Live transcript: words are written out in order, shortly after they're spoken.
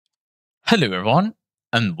Hello everyone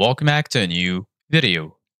and welcome back to a new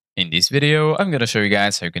video. In this video, I'm going to show you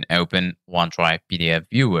guys how you can open OneDrive PDF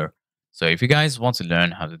viewer. So if you guys want to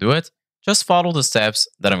learn how to do it, just follow the steps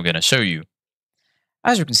that I'm going to show you.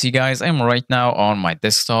 As you can see guys, I'm right now on my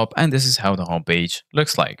desktop and this is how the homepage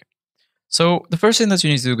looks like. So the first thing that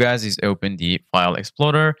you need to do guys is open the File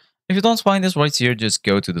Explorer. If you don't find this right here, just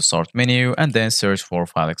go to the Start menu and then search for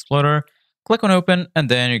File Explorer. Click on Open and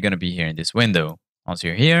then you're going to be here in this window. Once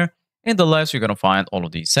you're here, in the left, you're going to find all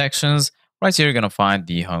of these sections. Right here, you're going to find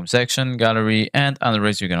the Home section, Gallery, and on the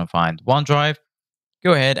right, you're going to find OneDrive.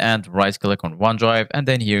 Go ahead and right-click on OneDrive, and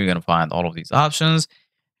then here you're going to find all of these options.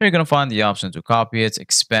 Here you're going to find the option to copy it,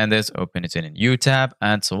 expand it, open it in a new tab,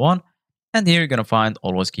 and so on. And here you're going to find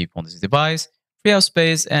Always Keep on this device, free up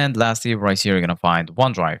space, and lastly, right here, you're going to find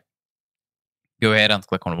OneDrive. Go ahead and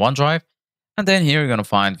click on OneDrive. And then here you're going to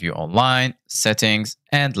find View Online, Settings,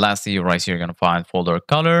 and lastly, right here, you're going to find Folder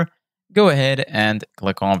Color. Go ahead and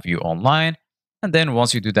click on View Online. And then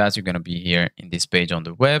once you do that, you're going to be here in this page on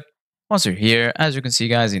the web. Once you're here, as you can see,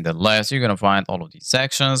 guys, in the left, you're going to find all of these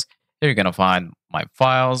sections. Here you're going to find My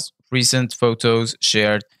Files, Recent Photos,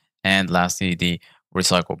 Shared, and lastly, the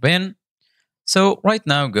Recycle Bin. So right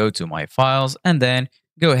now, go to My Files and then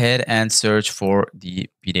go ahead and search for the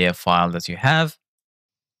PDF file that you have.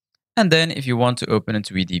 And then if you want to open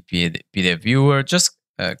it with the PDF viewer, just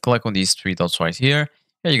click on these three dots right here.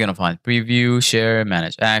 Here you're going to find Preview, Share,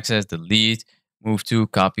 Manage Access, Delete, Move to,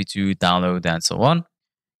 Copy to, Download, and so on.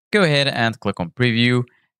 Go ahead and click on Preview.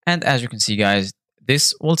 And as you can see, guys,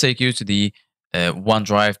 this will take you to the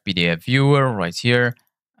OneDrive PDF viewer right here.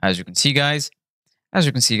 As you can see, guys, right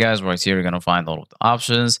here, you're going to find all of the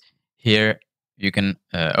options. Here, you can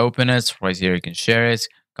open it. Right here, you can share it,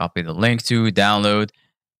 copy the link to, download,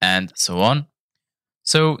 and so on.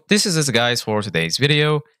 So this is it guys for today's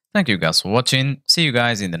video. Thank you guys for watching. See you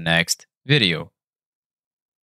guys in the next video.